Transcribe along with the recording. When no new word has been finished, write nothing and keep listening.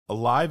A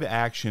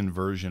live-action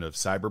version of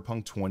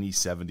Cyberpunk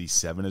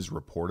 2077 is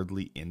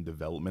reportedly in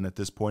development at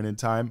this point in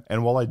time,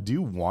 and while I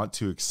do want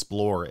to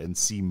explore and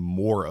see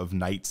more of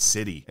Night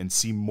City and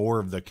see more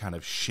of the kind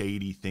of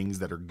shady things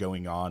that are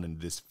going on in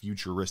this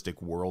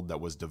futuristic world that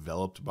was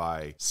developed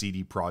by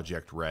CD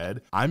Projekt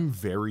Red, I'm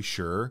very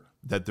sure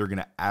that they're going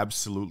to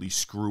absolutely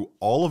screw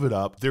all of it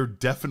up. They're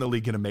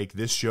definitely going to make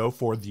this show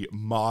for the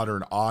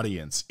modern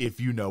audience, if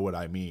you know what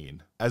I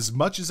mean. As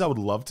much as I would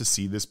love to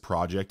see this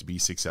project be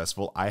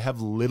successful, I have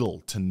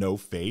little to no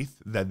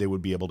faith that they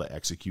would be able to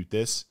execute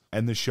this,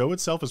 and the show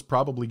itself is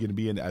probably going to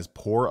be in as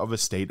poor of a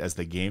state as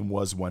the game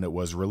was when it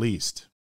was released.